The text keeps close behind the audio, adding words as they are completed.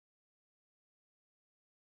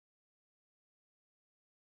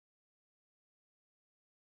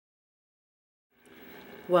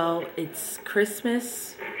Well, it's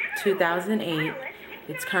Christmas 2008.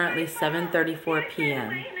 It's currently 7:34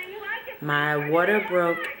 p.m. My water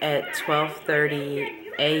broke at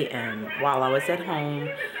 12:30 a.m. while I was at home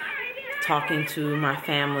talking to my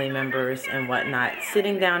family members and whatnot,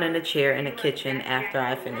 sitting down in a chair in the kitchen after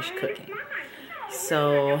I finished cooking.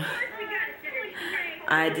 So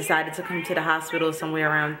I decided to come to the hospital somewhere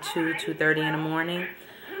around 2:30 in the morning.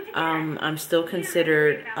 I'm still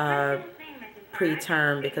considered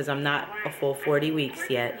preterm because I'm not a full 40 weeks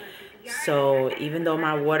yet. So even though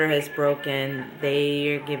my water has broken,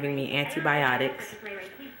 they are giving me antibiotics.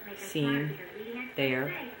 See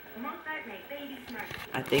there.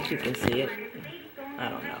 I think you can see it. I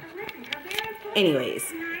don't know.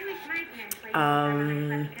 Anyways,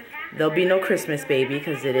 there'll be no Christmas baby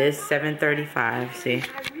because it is 7:35. See,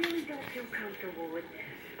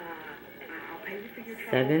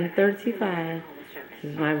 7:35.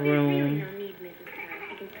 This is my room.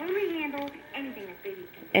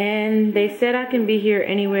 And they said I can be here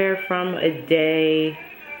anywhere from a day,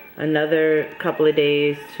 another couple of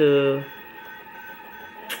days, to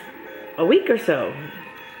a week or so.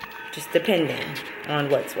 Just depending on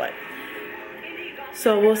what's what.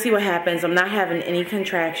 So we'll see what happens. I'm not having any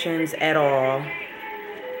contractions at all.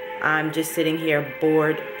 I'm just sitting here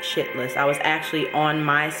bored shitless. I was actually on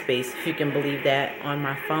MySpace, if you can believe that, on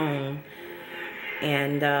my phone.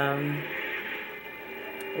 And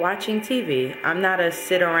watching TV. I'm not a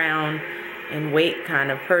sit around and wait kind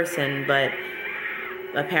of person, but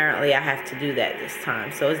apparently I have to do that this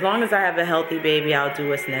time. So as long as I have a healthy baby, I'll do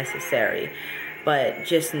what's necessary. But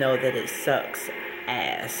just know that it sucks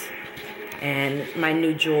ass. And my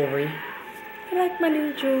new jewelry. I like my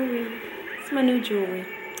new jewelry. It's my new jewelry.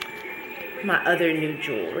 My other new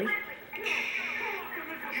jewelry.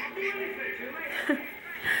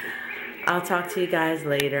 I'll talk to you guys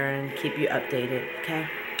later and keep you updated, okay?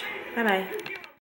 Bye-bye.